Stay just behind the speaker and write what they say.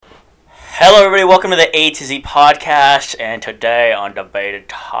Hello, everybody. Welcome to the A to Z podcast. And today on Debated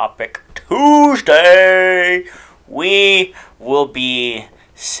Topic Tuesday, we will be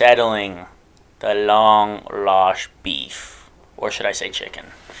settling the long lost beef, or should I say chicken?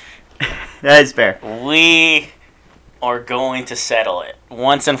 That is fair. We are going to settle it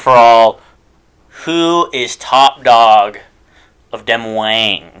once and for all. Who is top dog of dem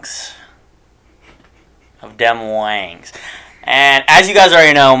wings? And as you guys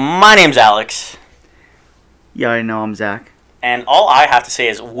already know, my name's Alex. You already know I'm Zach. And all I have to say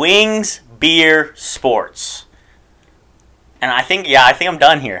is wings, beer, sports. And I think I'm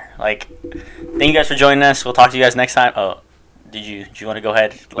done here. Thank you guys for joining us. We'll talk to you guys next time. Oh, do you want to go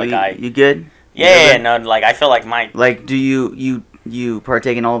ahead? You good? Yeah, no, I feel like my... do you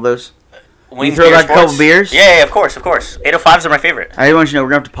partake in all of those? Wings, you throw beer, a couple beers? Yeah, of course. 805s are my favorite. I want you to know we're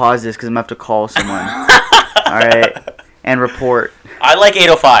going to have to pause this because I'm going to have to call someone. Alright? And report. I like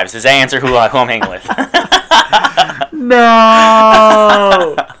 805s. Does that answer who I'm hanging with?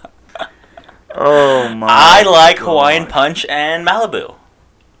 No! Oh my I like God. Hawaiian Punch and Malibu.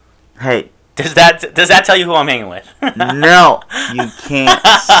 Hey. Does that tell you who I'm hanging with? No, you can't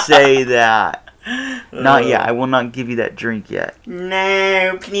say that. Not yet. I will not give you that drink yet.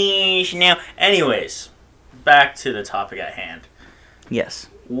 No, please, no. Anyways, back to the topic at hand. Yes.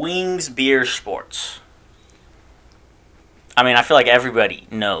 Wings, beer, sports. I mean, I feel like everybody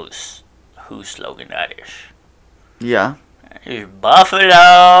knows whose slogan that is. Yeah. Buffalo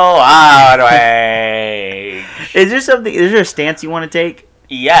Wild Wings. Is there a stance you want to take?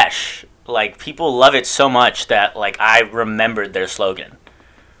 Yes. People love it so much that, I remembered their slogan.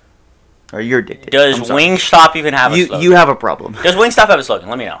 Or you're addicted. Does Wingstop even have a slogan? You have a problem. Does Wingstop have a slogan?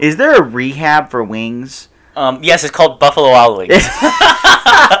 Let me know. Is there a rehab for wings? Yes, it's called Buffalo Wild Wings.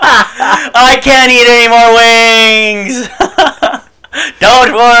 I can't eat any more wings.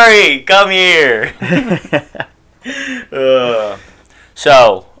 Don't worry, come here.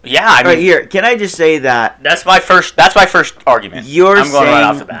 So yeah, I mean, right here. Can I just say that that's my first argument. You're I'm going right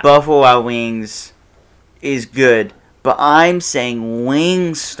off the saying bat. Buffalo Wild Wings is good, but I'm saying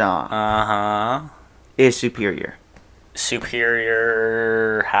Wingstop is superior.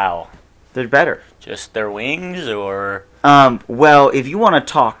 Superior how? They're better. Just their wings, or? Well, if you want to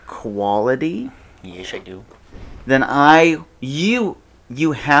talk quality, Yes, I do. then you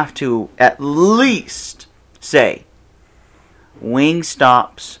have to at least say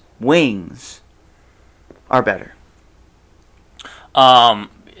Wingstop's wings are better.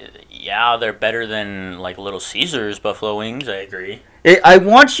 Yeah, they're better than Little Caesars buffalo wings. I agree. I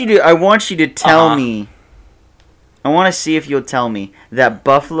want you to tell me. I want to see if you'll tell me that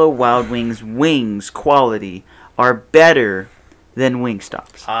Buffalo Wild Wings quality are better than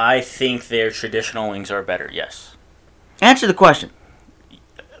Wingstop's. I think their traditional wings are better. Yes. Answer the question.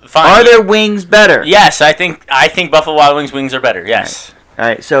 Fine. Are their wings better? Yes, I think Buffalo Wild Wings are better. Yes. All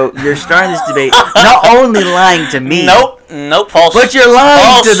right. So you're starting this debate, not only lying to me. Nope, false. But you're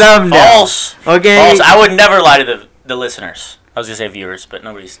lying to them now. False. Okay. False. I would never lie to the listeners. I was gonna say viewers, but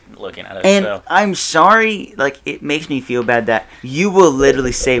nobody's looking at it. And so. I'm sorry, it makes me feel bad that you will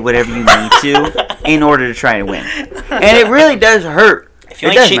literally say whatever you need to in order to try to win. And it really does hurt. If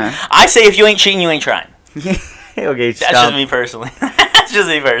you ain't cheating, I say if you ain't cheating, you ain't trying. Okay, That's just me personally.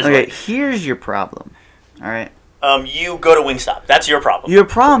 Okay, here's your problem. All right. You go to Wingstop. That's your problem. Your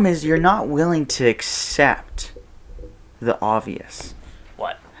problem is you're not willing to accept the obvious.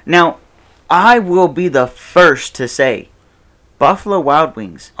 What? Now, I will be the first to say Buffalo Wild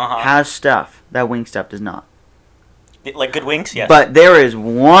Wings has stuff that Wingstop does not. Like good wings? Yes. But there is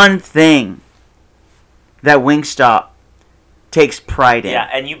one thing that Wingstop takes pride in. Yeah,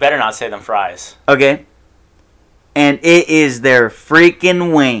 and you better not say them fries. Okay? And it is their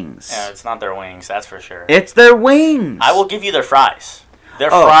freaking wings. Yeah, it's not their wings, that's for sure. It's their wings. I will give you their fries. Their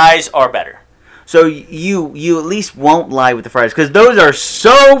fries are better. So you at least won't lie with the fries, because those are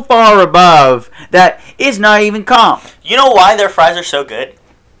so far above that it's not even comp. You know why their fries are so good?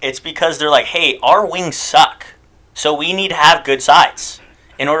 It's because they're like, hey, our wings suck, so we need to have good sides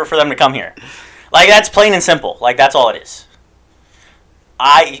in order for them to come here. That's plain and simple. That's all it is.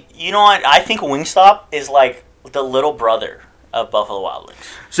 You know what? I think Wingstop is the little brother of Buffalo Wild Wings.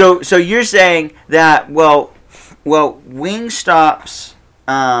 So you're saying that Wingstop's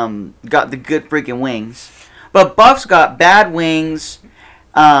got the good freaking wings, but Buff's got bad wings,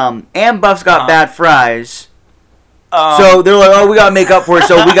 and Buff's got bad fries. So they're like, we gotta make up for it,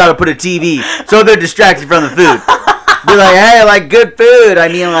 so we gotta put a TV, so they're distracted from the food. They're like, hey, good food. I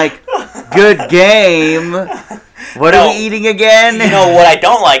mean, good game. What are we eating again? You know what I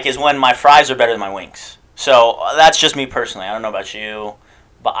don't like is when my fries are better than my wings. So that's just me personally. I don't know about you,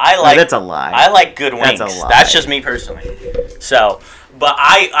 But I like... that's a lie. I like good wings. That's a lie. That's just me personally. So, but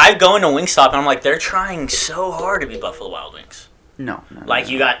I go into Wingstop and I'm like, they're trying so hard to be Buffalo Wild Wings. No. Like,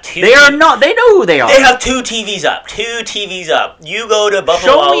 you got two... They are not. They know who they are. They have two TVs up. You go to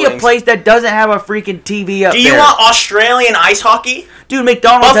Buffalo Wild Wings. Show me a place that doesn't have a freaking TV up there. Do you want Australian ice hockey? Dude,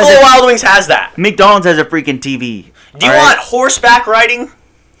 McDonald's Buffalo Wild Wings has that. McDonald's has a freaking TV. Do you want horseback riding?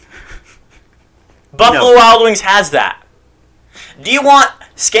 Buffalo Wild Wings has that. Do you want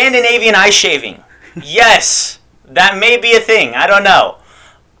Scandinavian ice shaving? Yes. That may be a thing. I don't know.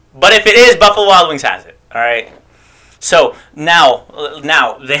 But if it is, Buffalo Wild Wings has it. All right? So, now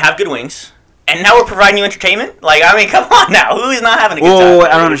they have good wings. And now we're providing you entertainment? Like, I mean, come on now. Who is not having a good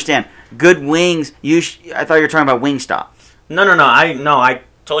time? I don't understand. Good wings. I thought you were talking about Wingstop. No. I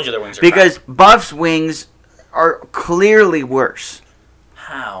told you their wings are because Buff's wings are clearly worse.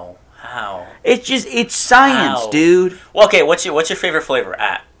 How? It's science, dude. Well, okay, what's your favorite flavor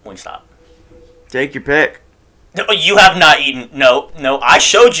at Wingstop? Take your pick. No, you have not eaten. No. I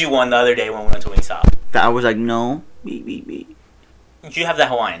showed you one the other day when we went to Wingstop. I was like, no. Did you have the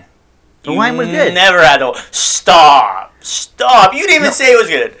Hawaiian? Hawaiian was good. Never had the... Stop. You didn't even say it was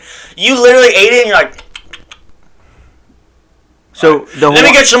good. You literally ate it and you're like... So let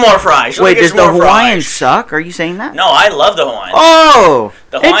me get some more fries. Wait, does the Hawaiian suck? Are you saying that? No, I love the Hawaiian. Oh!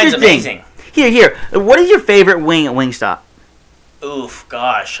 The Hawaiian's amazing. Here. What is your favorite wing at Wingstop? Oof,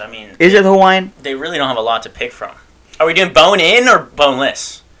 gosh. I mean... Is it the Hawaiian? They really don't have a lot to pick from. Are we doing bone-in or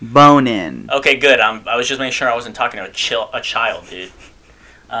boneless? Bone-in. Okay, good. I was just making sure I wasn't talking to a child, dude.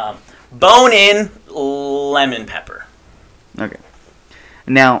 Bone-in, lemon pepper. Okay.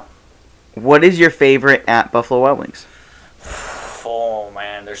 Now, what is your favorite at Buffalo Wild Wings? Oh,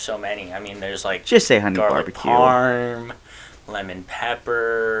 man, there's so many. I mean, there's like... Just say honey garlic barbecue. Parm, lemon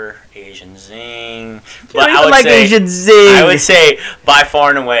pepper, Asian zing. But I would say Asian zing. I would say by far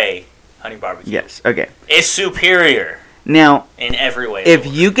and away, honey barbecue. Yes, okay. It's superior. Now, in every way. If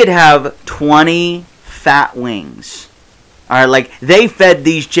you could have 20 fat wings, all right, like they fed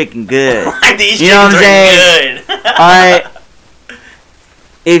these chicken good. These chickens are good. All right.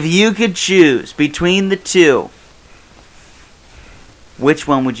 If you could choose between the two, which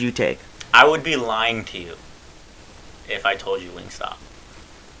one would you take? I would be lying to you if I told you Wingstop.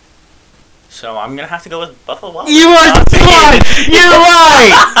 So I'm gonna have to go with Buffalo Wild Wings. You are lying! You're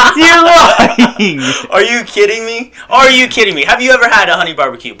lying! You're lying! Are you kidding me? Have you ever had a honey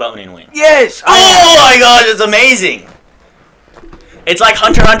barbecue bone-in wing? Yes! Oh my gosh, it's amazing! It's like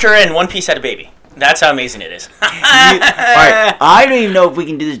Hunter x Hunter and One Piece had a baby. That's how amazing it is. Alright, I don't even know if we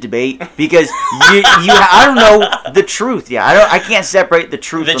can do this debate because I don't know the truth. Yeah, I can't separate the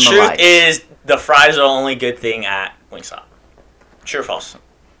truth from the lies. The truth is the fries are the only good thing at Wingstop. True or false?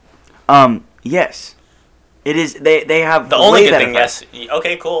 Yes. It is. They have the only good thing. Yes.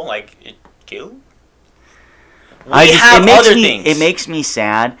 Okay. Cool. Like, cool. It makes me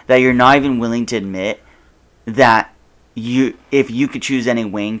sad that you're not even willing to admit that if you could choose any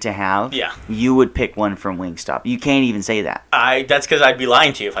wing to have, you would pick one from Wingstop. You can't even say that. That's because I'd be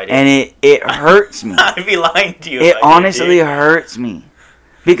lying to you if I did. And it hurts me. I'd be lying to you. It honestly hurts me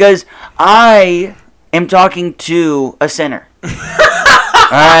because I am talking to a sinner.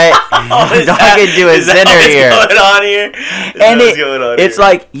 Alright, I'm talking to a sinner here. Going on here? It's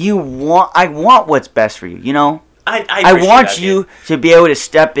like I want what's best for you, you know? I want you to be able to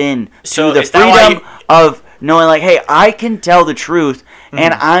step in to the freedom of knowing, like, hey, I can tell the truth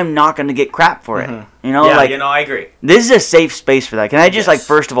and I'm not going to get crap for it. You know? Yeah, I agree. This is a safe space for that. Can I just,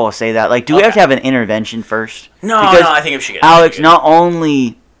 first of all say that? Like, do we have to have an intervention first? No, I think it should get Alex, not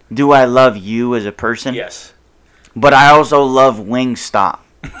only do I love you as a person, yes, but I also love Wingstop.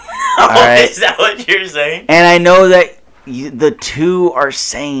 Alright? Is that what you're saying? And I know that the two are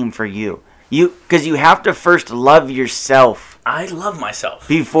same for you. Because you have to first love yourself. I love myself.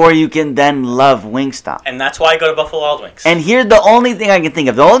 Before you can then love Wingstop. And that's why I go to Buffalo Wild Wings. And here's the only thing I can think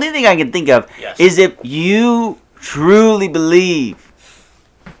of. The only thing I can think of is if you truly believe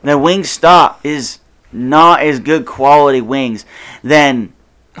that Wingstop is not as good quality wings, then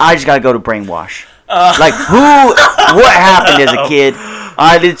I just got to go to Brainwash. What happened as a kid?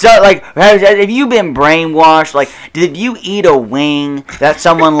 Have you been brainwashed? Like, did you eat a wing that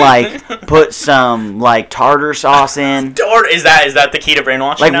someone put some tartar sauce in? Is that the key to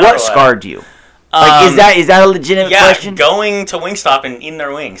brainwashing? What scarred you? Is that a legitimate question? Yeah, going to Wingstop and eating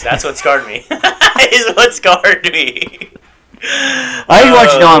their wings. That's what scarred me. Is what scarred me. I just want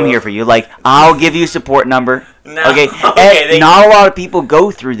you to know I'm here for you. I'll give you a support number. No. Okay. Not a lot of people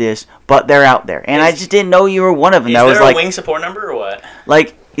go through this, but they're out there, and I just didn't know you were one of them. Is there a wing support number or what?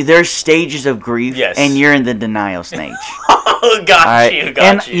 there's stages of grief, Yes. and you're in the denial stage. got Right? you.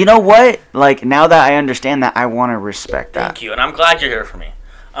 And you know what? Like, now that I understand that, I want to respect that. Thank you, and I'm glad you're here for me.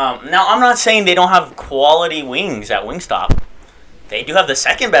 Now, I'm not saying they don't have quality wings at Wingstop. They do have the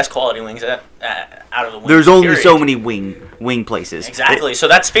second best quality wings out of the wings. There's only period. so many wing places. Exactly. So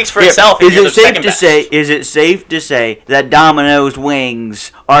that speaks for itself. Is it safe to say that Domino's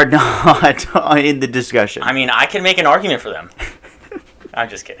wings are not in the discussion? I mean, I can make an argument for them. I'm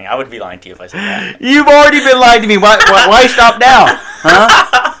just kidding. I would be lying to you if I said that. You've already been lying to me. Why stop now?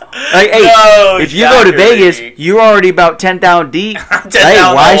 Huh? Like, hey, No, if you go to Vegas, you're already about 10,000 deep. Hey,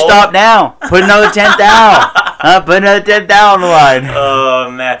 why stop now? Put another 10 down. Put another 10 down the line.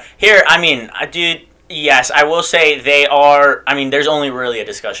 Oh, man. Here, I mean, dude, yes, I will say they are. I mean, there's only really a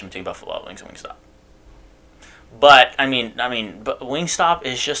discussion between Buffalo Wild Wings and Wingstop. But, but Wingstop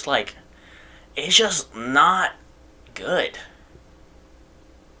is just like, it's just not good.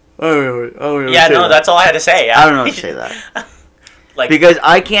 Yeah, no, that's all I had to say. I don't know what to say that. Because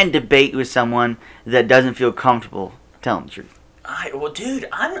I can't debate with someone that doesn't feel comfortable telling the truth. Well, dude,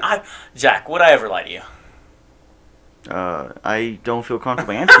 Zach, would I ever lie to you? I don't feel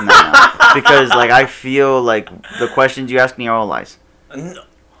comfortable answering that now. Because, like, I feel like the questions you ask me are all lies. No.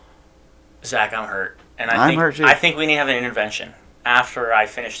 Zach, I'm hurt. And I'm hurt too. I think we need to have an intervention after I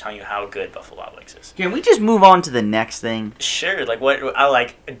finish telling you how good Buffalo Wild Wings is. Can we just move on to the next thing? Sure. Like, what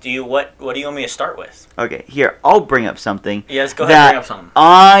do you want me to start with? Okay, here, I'll bring up something. Yes, go ahead and bring up something.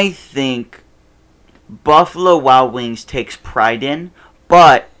 I think Buffalo Wild Wings takes pride in,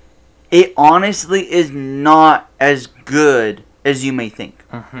 but it honestly is not as good as you may think.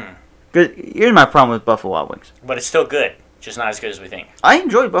 Mm-hmm. Here's my problem with Buffalo Wild Wings. But it's still good, just not as good as we think. I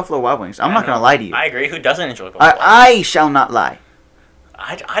enjoy Buffalo Wild Wings. I'm not going to lie to you. I agree. Who doesn't enjoy Buffalo Wild Wings? I shall not lie.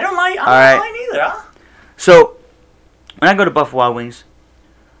 I don't lie. I'm not lying either, huh? So, when I go to Buffalo Wild Wings,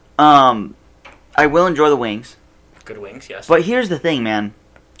 I will enjoy the wings. Good wings, yes. But here's the thing, man.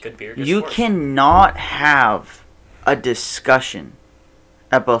 Good beer, good You sport. cannot have a discussion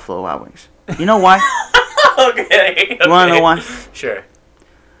at Buffalo Wild Wings. You know why? Okay. You want to know why? Sure.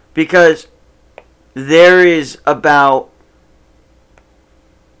 Because there is about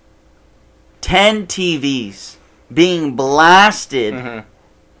 10 TVs being blasted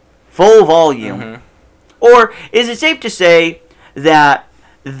full volume. Or is it safe to say that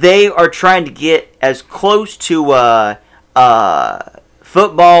they are trying to get as close to a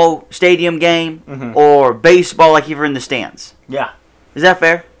football stadium game or baseball like you're in the stands? Yeah. Is that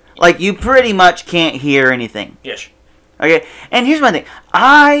fair? Like, you pretty much can't hear anything. Yes. Okay? And here's my thing.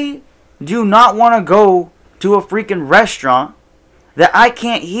 I do not want to go to a freaking restaurant that I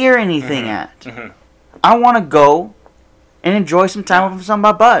can't hear anything at. I want to go and enjoy some time with some of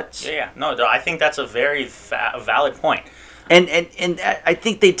my buds. Yeah. No, I think that's a very valid point. And I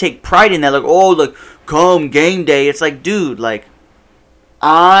think they take pride in that. Like, oh, like, come game day. It's like, dude, like,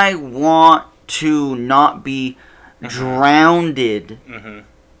 I want to not be drowned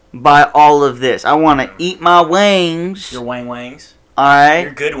by all of this. I want to eat my wings. Your wings. Alright?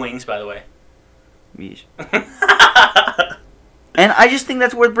 Your good wings, by the way. And I just think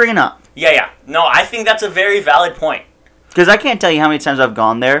that's worth bringing up. Yeah. No, I think that's a very valid point. Because I can't tell you how many times I've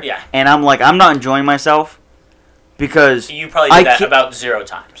gone there. Yeah. And I'm like, I'm not enjoying myself. Because you probably did that about 0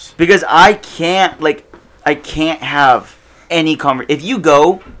 times. Because I can't have any conversation. If you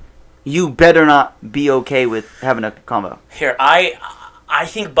go, you better not be okay with having a convo. Here, I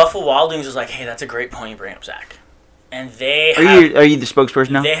think Buffalo Wild Wings is like, hey, that's a great point you bring up, Zach. And they are you the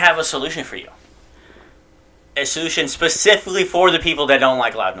spokesperson now? They have a solution for you. A solution specifically for the people that don't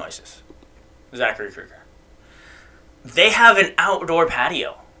like loud noises. Zachary Kruger. They have an outdoor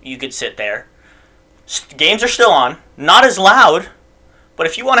patio. You could sit there. Games are still on. Not as loud. But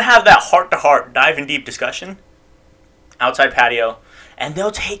if you want to have that heart-to-heart, dive-in deep discussion, outside patio, and they'll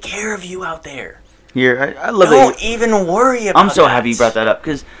take care of you out there. Here, I love it. Don't even worry about that. I'm so happy you brought that up.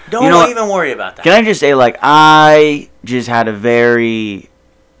 Cause, don't even worry about that. Can I just say, like, I just had a very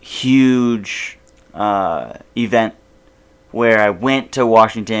huge event where I went to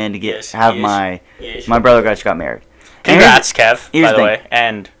Washington to my brother just got married. Congrats, Kev, by the way.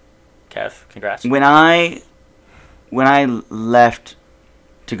 And Kev, congrats. When I left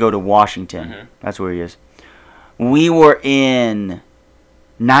to go to Washington, that's where he is, we were in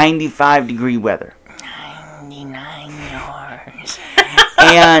 95-degree weather. 99 yards.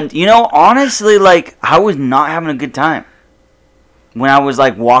 And, honestly, like, I was not having a good time when I was,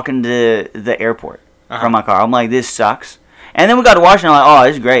 like, walking to the airport from my car. I'm like, this sucks. And then we got to Washington, I'm like, oh,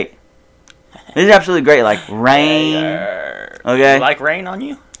 this is great. This is absolutely great. Like, rain. Okay? You like rain on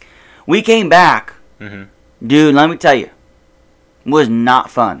you? We came back. Dude, let me tell you. was not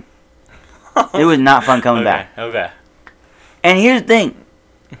fun. It was not fun coming back. Okay. And here's the thing.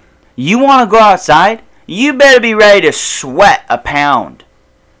 You want to go outside, you better be ready to sweat a pound.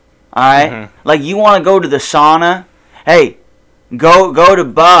 Alright? Mm-hmm. Like, you want to go to the sauna, hey, go to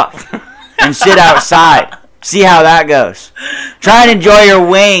Buff and sit outside. See how that goes. Try and enjoy your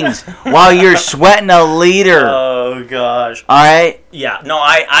wings while you're sweating a liter. Oh, gosh. Alright? Yeah, no,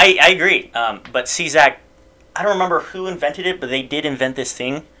 I agree. But see, Zach, I don't remember who invented it, but they did invent this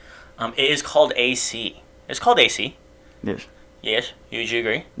thing. It is called AC. It's called AC. Yes. Yes, would you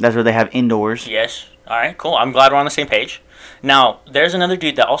agree? That's what they have indoors. Yes. All right, cool. I'm glad we're on the same page. Now, there's another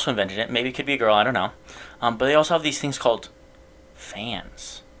dude that also invented it. Maybe it could be a girl, I don't know. But they also have these things called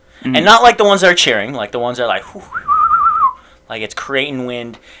fans. Mm. And not like the ones that are cheering, like the ones that are like, whoo, like it's creating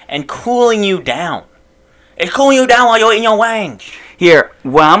wind and cooling you down. It's cooling you down while you're eating your wings. Here,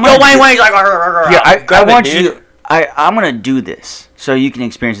 well, I'm Your gonna wings like, here, I want dude. you. I'm gonna do this so you can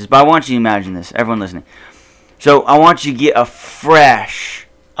experience this. But I want you to imagine this, everyone listening. So I want you to get a fresh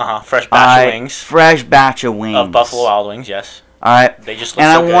fresh batch of wings. Fresh batch of wings. Of Buffalo Wild Wings, yes. Alright. They just look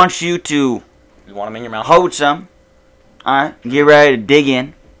and so I good. want you to You want them in your mouth? hold some. Alright. Get ready to dig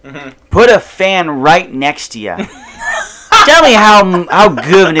in. Mm-hmm. Put a fan right next to you. Tell me how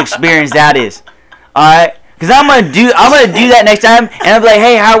good of an experience that is. Alright? Because I'm gonna do that next time, and I'll be like,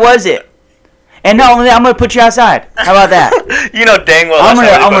 hey, how was it? And not only that, I'm gonna put you outside. How about that? You know dang well I'm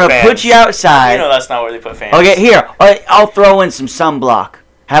that's not gonna where they put you outside. You know that's not where they put fans. Okay, here. I'll throw in some sunblock.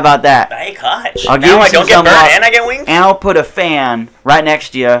 How about that? Hey, gosh. I'll give Now you I some don't get burned sunblock, and I get wings? And I'll put a fan right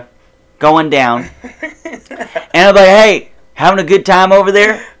next to you, going down. And I'll be like, hey, having a good time over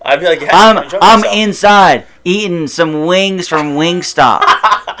there? I'd be like, yeah, I'm inside eating some wings from Wingstop.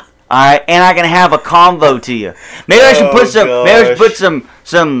 Alright, and I can have a convo to you. Maybe I should put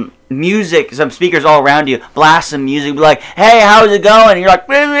some music, some speakers all around you, blast some music, be like, hey, how's it going? And you're like,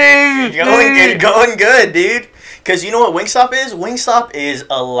 You're going good, dude. Because you know what Wingstop is? Wingstop is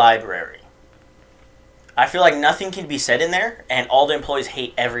a library. I feel like nothing can be said in there, and all the employees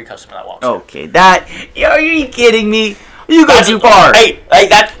hate every customer that walks in. Okay, are you kidding me? You go too far. Hey,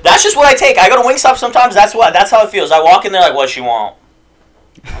 that's just what I take. I go to Wingstop sometimes. That's how it feels. I walk in there like, what you want?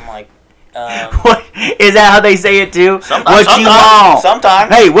 I'm like, what? Is that how they say it too? What you want?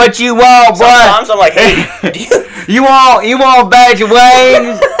 Sometimes. Hey, what you want, boy? Sometimes I'm like, hey, do you want a batch of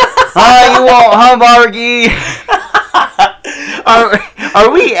wings? You want hamburger? Are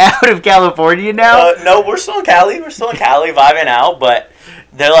we out of California now? No, we're still in Cali. We're still in Cali, vibing out. But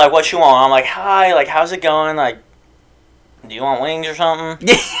they're like, what you want? I'm like, hi. Like, how's it going? Like, do you want wings or something?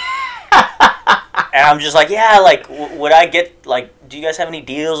 And I'm just like, yeah, like, would I get, like, do you guys have any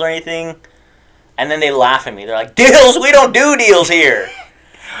deals or anything? And then they laugh at me. They're like, deals? We don't do deals here.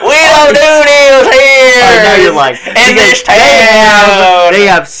 We don't do deals here. Oh, now you're like, in this town. They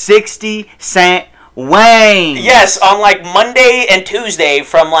have 60-cent wings. Yes, on, like, Monday and Tuesday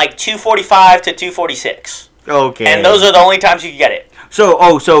from, like, 2:45 to 2:46. Okay. And those are the only times you can get it.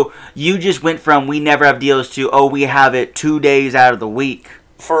 So you just went from we never have deals to, we have it 2 days out of the week.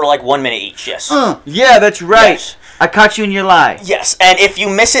 For like 1 minute each, yes. Yeah, that's right. Yes. I caught you in your lie. Yes, and if you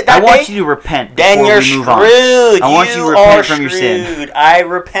miss it that day, I want you to repent. Then you're we move screwed. On. I want you to repent from your sin. I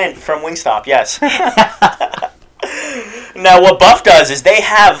repent from Wingstop. Yes. Now, what Buff does is they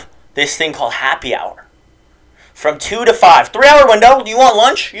have this thing called happy hour, from 2 to 5, 3-hour window. You want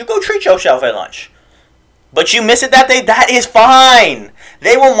lunch? You go treat yourself at lunch. But you miss it that day. That is fine.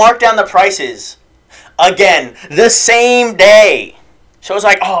 They will mark down the prices again the same day. So it's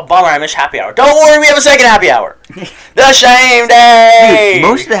like, oh, bummer, I missed happy hour. Don't worry, we have a second happy hour. The same day. Dude,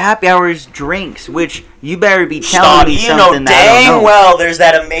 most of the happy hour is drinks, which you better be telling me something that I don't know. Dang well, there's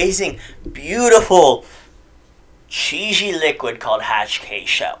that amazing, beautiful, cheesy liquid called Hatch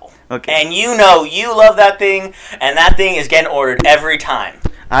Queso. Okay. And you know you love that thing, and that thing is getting ordered every time.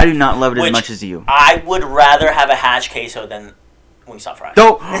 I do not love it as much as you. I would rather have a Hatch Queso than Wingstop fries.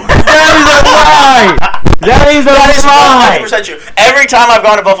 Don't. That is a lie. That is a lie. 100% true. Every time I've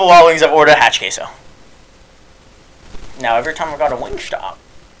gone to Buffalo Wild Wings, I've ordered a Hatch Queso. Now, every time I've gone to Wingstop,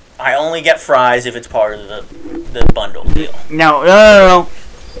 I only get fries if it's part of the bundle deal. No.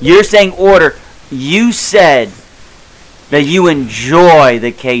 You're saying order. You said that you enjoy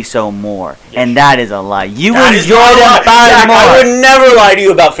the queso more, and that is a lie. You enjoy them fries more. I would never lie to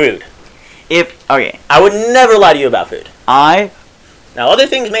you about food. I would never lie to you about food. Now, other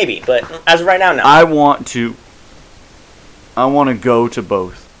things maybe, but as of right now, no. I want to go to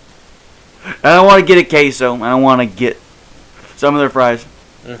both. And I want to get a queso, and I want to get some of their fries.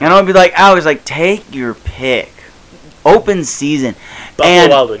 Mm-hmm. And I'll be like, take your pick. Open season. Buffalo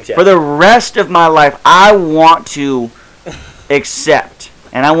Wild Wings, yeah. For the rest of my life, I want to accept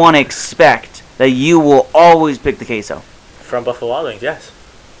and I want to expect that you will always pick the queso. From Buffalo Wild Wings, yes.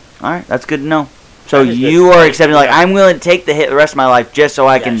 All right, that's good to know. So That is you good. are accepting, like, I'm willing to take the hit the rest of my life just so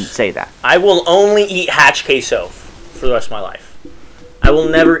I can say that. I will only eat Hatch queso for the rest of my life. I will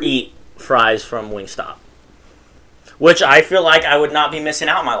never eat fries from Wingstop. Which I feel like I would not be missing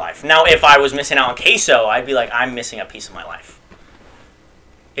out on my life. Now, if I was missing out on queso, I'd be like, I'm missing a piece of my life.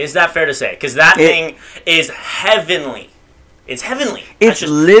 Is that fair to say? Because that thing is heavenly. It's heavenly. It's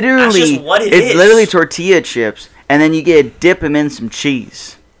that's just what it is. It's literally tortilla chips, and then you get to dip them in some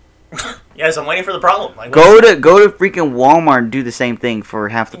cheese. Yes, I'm waiting for the problem. Like, go to freaking Walmart and do the same thing for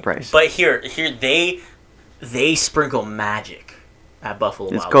half the price. But here they sprinkle magic at Buffalo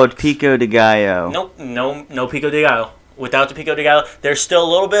Wild Wings. It's called Pico de Gallo. Nope, no Pico de Gallo. Without the Pico de Gallo, there's still a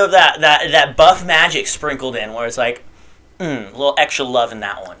little bit of that buff magic sprinkled in, where it's like, a little extra love in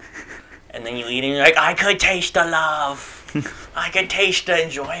that one. And then you eat it and you're like, I could taste the love. I could taste the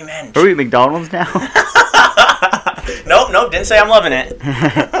enjoyment. Are we at McDonald's now? Nope, didn't say I'm loving it.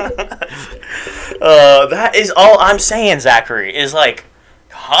 That is all I'm saying, Zachary, is like,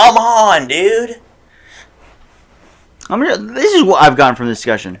 come on, dude. This is what I've gotten from the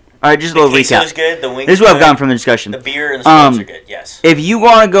discussion. All right, just a little recap. Is good, the wings this is what I've gotten from the discussion. The beer and the smokes are good, yes. If you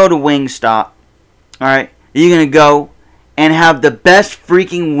want to go to Wingstop, all right, you're going to go and have the best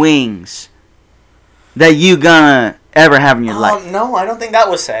freaking wings that you gonna ever have in your life. No, I don't think that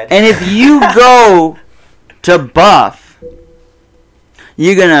was said. And if you go to Buff,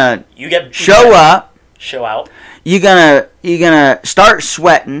 you're gonna show up. Show out. You're gonna start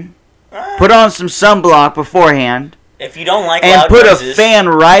sweating. Put on some sunblock beforehand. If you don't like and loud put noises, a fan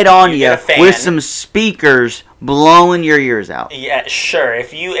right on you fan. with some speakers blowing your ears out. Yeah, sure.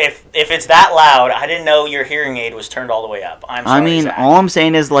 If it's that loud, I didn't know your hearing aid was turned all the way up. I'm sorry, I mean, Zach. all I'm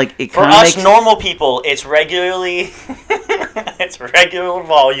saying is, like, it for kind of us normal people, it's regularly it's regular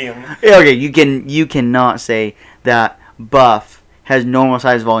volume. Okay, you cannot say that Buff has normal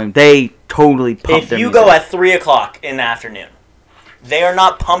size volume. They totally pump If you go at 3:00 in the afternoon, they are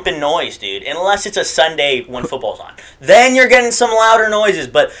not pumping noise, dude, unless it's a Sunday when football's on. Then you're getting some louder noises,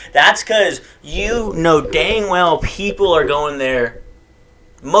 but that's because you know dang well people are going there.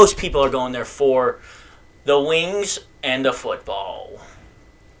 Most people are going there for the wings and the football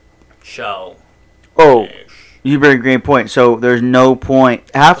show. Oh, you bring a great point. So there's no point.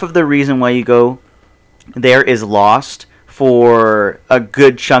 Half of the reason why you go there is lost for a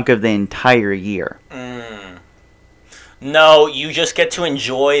good chunk of the entire year. No, you just get to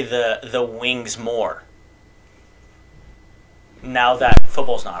enjoy the wings more. Now that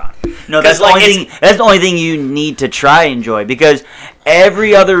football's not on. No, that's the only thing you need to try and enjoy, because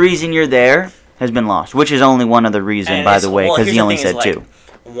every other reason you're there has been lost, which is only one other reason, by the way, because he only said two.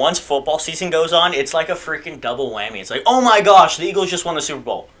 Once football season goes on, it's like a freaking double whammy. It's like, oh my gosh, the Eagles just won the Super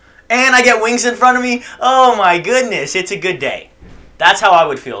Bowl. And I get wings in front of me. Oh my goodness, it's a good day. That's how I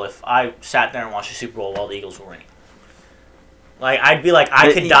would feel if I sat there and watched the Super Bowl while the Eagles were winning. Like, I'd be like,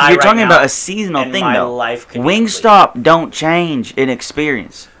 I could die. You're talking about a seasonal thing, though. Wingstop don't change in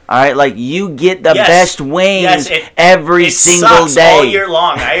experience. All right, like, you get the best wings every single day. All year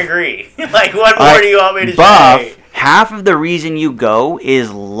long. I agree. Like, what more do you want me to say? Half of the reason you go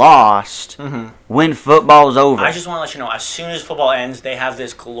is lost when football's over. I just want to let you know, as soon as football ends, they have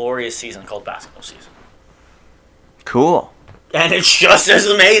this glorious season called basketball season. Cool. And it's just as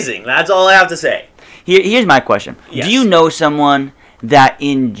amazing. That's all I have to say. Here's my question. Yes. Do you know someone that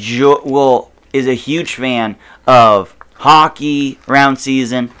is a huge fan of hockey round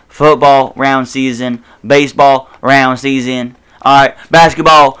season, football round season, baseball round season, all right,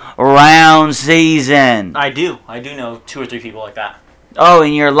 basketball round season? I do know 2 or 3 people like that. Oh,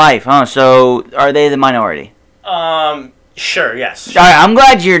 in your life, huh? So are they the minority? Sure, yes. All right, I'm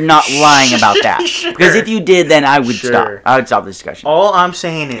glad you're not lying about that. Sure. Because if you did, then I would stop. I would stop the discussion. All I'm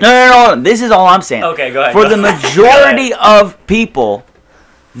saying is... No. This is all I'm saying. Okay, go ahead. For the majority of people,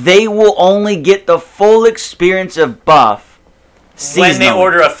 they will only get the full experience of Buff seasonally. When they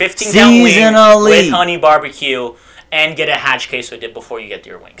order a 15-pound wing with honey barbecue and get a Hatch queso dip before you get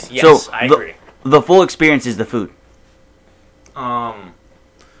your wings. Yes, I agree. The full experience is the food.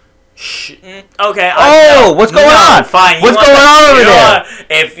 Okay. What's going on? Fine. What's going on over there?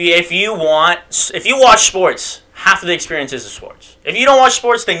 If you watch sports, half of the experience is the sports. If you don't watch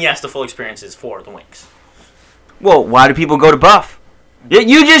sports, then yes, the full experience is for the wings. Well, why do people go to Buff?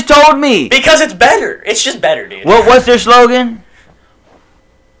 You just told me. Because it's better. It's just better, dude. What's their slogan?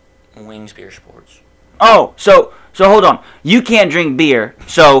 Wings, beer, sports. Oh, so hold on. You can't drink beer,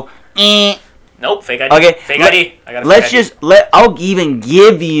 so. Nope, fake ID. Okay. Fake ID. I got a fake ID. I'll even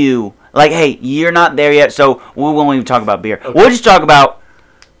give you like, hey, you're not there yet, so we won't even talk about beer. Okay. We'll just talk about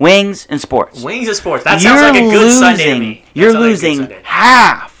wings and sports. Wings and sports. That sounds like a good Sunday to me. You're losing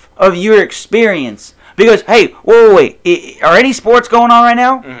half of your experience. Because, hey, wait. Are any sports going on right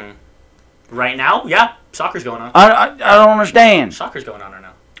now? Mm-hmm. Right now? Yeah. Soccer's going on. I don't understand. Soccer's going on right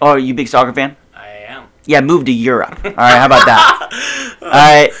now. Oh, are you a big soccer fan? I am. Yeah, move to Europe. All right, how about that? All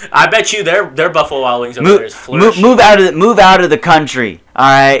right. I bet you their Buffalo Wild Wings over there is flourishing. Move out of the country. All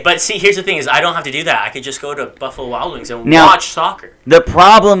right. But see, here's the thing: is I don't have to do that. I could just go to Buffalo Wild Wings and watch soccer. The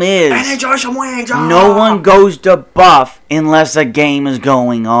problem is, and enjoy some wings. No one goes to Buff unless a game is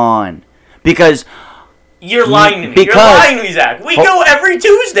going on, because you're lying to me. You're lying to me, Zach. We go every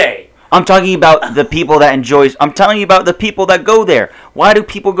Tuesday. I'm talking about the people that enjoy. I'm telling you about the people that go there. Why do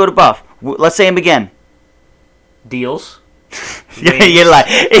people go to Buff? Let's say them again. Deals. You're like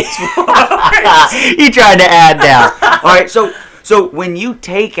you tried to add down. All right, so when you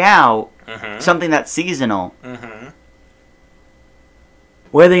take out something that's seasonal,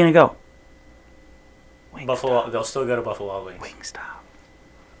 where are they gonna go? Buffalo. They'll still go to Buffalo Wild Wings.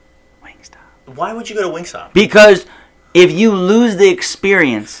 Wingstop. Why would you go to Wingstop? Because if you lose the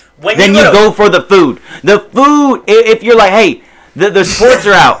experience, then you go for the food. The food. If you're like, hey, the sports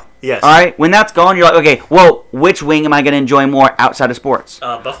are out. Yes. All right. When that's gone, you're like, okay, well, which wing am I going to enjoy more outside of sports?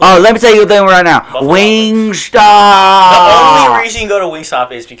 Buffalo. Oh, let me tell you the thing right now. Wingstop. The only reason you go to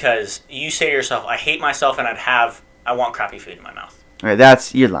Wingstop is because you say to yourself, I hate myself and I want crappy food in my mouth. All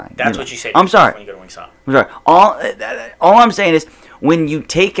right, you're lying. That's what you say to I'm sorry. when you go to Wingstop. I'm sorry. All I'm saying is when you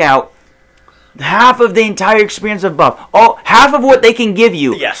take out half of the entire experience of Buff, half of what they can give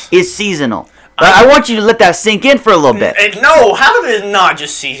you is seasonal. I want you to let that sink in for a little bit. No, half of it is not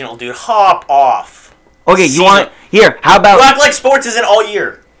just seasonal, dude. Hop off. Okay, you want it? Here, how about... You act like sports isn't all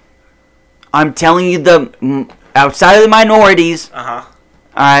year. I'm telling you outside of the minorities. Uh-huh.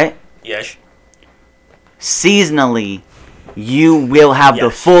 Alright? Yes. Seasonally, you will have the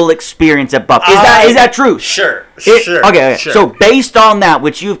full experience at Buff. Is that true? Sure. Okay, so based on that,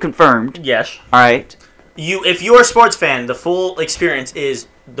 which you've confirmed... Yes. Alright? If you're a sports fan, the full experience is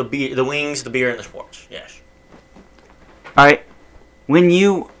the wings, the beer, and the sports. Yes. All right. When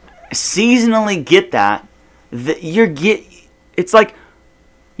you seasonally get that, it's like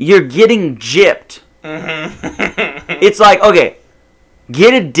you're getting gypped. Mm-hmm. It's like, okay,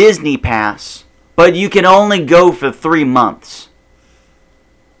 get a Disney pass, but you can only go for 3 months.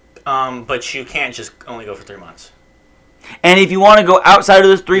 But you can't just only go for 3 months. And if you want to go outside of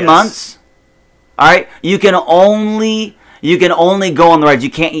those 3 months, all right, you can only go on the rides. You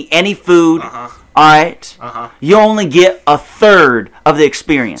can't eat any food. All right. You only get a third of the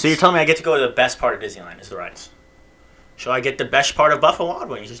experience. So you're telling me I get to go to the best part of Disneyland is the rides? So I get the best part of Buffalo Wild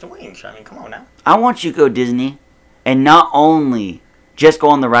Wings is the wings. I mean, come on now. I want you to go Disney, and not only just go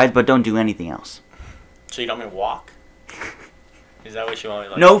on the rides, but don't do anything else. So you don't mean walk? Is that what you want me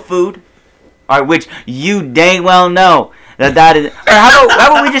to like? No food. All right, which you dang well know that is. Or how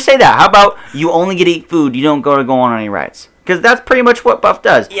about we just say that? How about you only get to eat food, you don't go on any rides? Because that's pretty much what Buff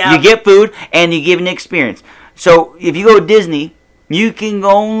does. Yeah. You get food and you give an experience. So if you go to Disney, you can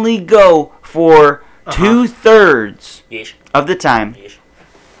only go for 2/3 of the time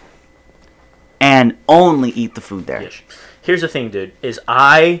and only eat the food there. Here's the thing, dude.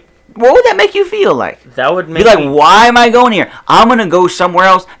 What would that make you feel like? That would make me like, why am I going here? I'm going to go somewhere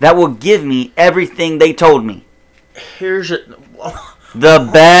else that will give me everything they told me. The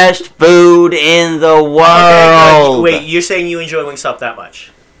best food in the world. Okay, wait, you're saying you enjoy Wingstop that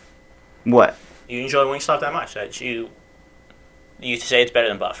much? What? You enjoy Wingstop that much that you say it's better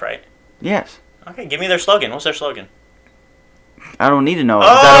than Buff, right? Yes. Okay, give me their slogan. What's their slogan? I don't need to know it.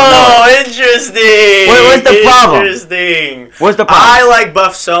 Interesting. What's the problem? Interesting. What's the problem? I like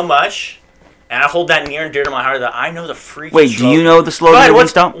Buff so much, and I hold that near and dear to my heart that I know the freaking Wait, slogan. do you know the slogan of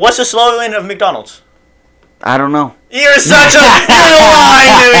Wingstop? What's the slogan of McDonald's? I don't know. You're such a... You're lying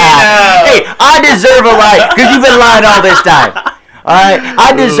to me now. Hey, I deserve a lie, because you've been lying all this time. Alright?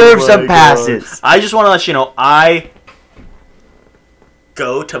 I deserve some passes. I just want to let you know, I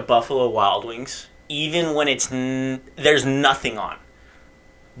go to Buffalo Wild Wings even when there's nothing on.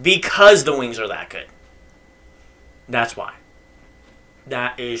 Because the wings are that good. That's why.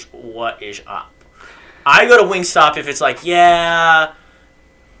 That is what is up. I go to Wingstop if it's like,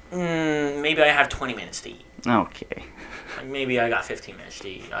 maybe I have 20 minutes to eat. Okay. Like maybe I got 15 minutes to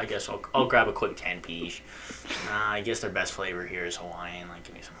eat. I guess I'll grab a quick 10-piece. I guess their best flavor here is Hawaiian. Like,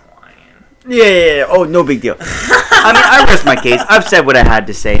 give me some Hawaiian. Yeah. Oh, no big deal. I mean, I rest my case. I've said what I had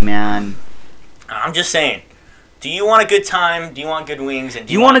to say, man. I'm just saying. Do you want a good time? Do you want good wings? And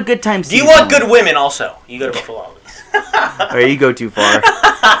do you want a good time? Do you want good women also? You go to Buffalo. Or you go too far.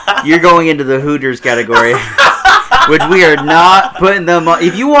 You're going into the Hooters category, which we are not putting them on.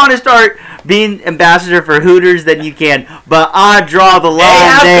 If you want to start being ambassador for Hooters, then you can. But I draw the line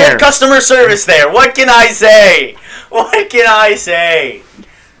there. They have good customer service there. What can I say? What can I say?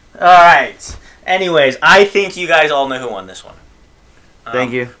 All right. Anyways, I think you guys all know who won this one.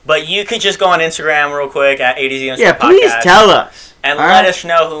 Thank you. But you could just go on Instagram real quick at ADZ Yeah, please tell us. And let us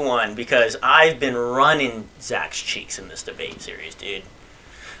know who won, because I've been running Zach's cheeks in this debate series, dude.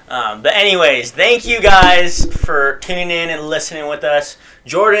 But anyways, thank you guys for tuning in and listening with us.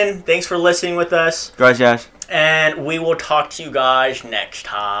 Jordan, thanks for listening with us. Gracias. And we will talk to you guys next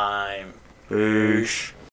time. Peace.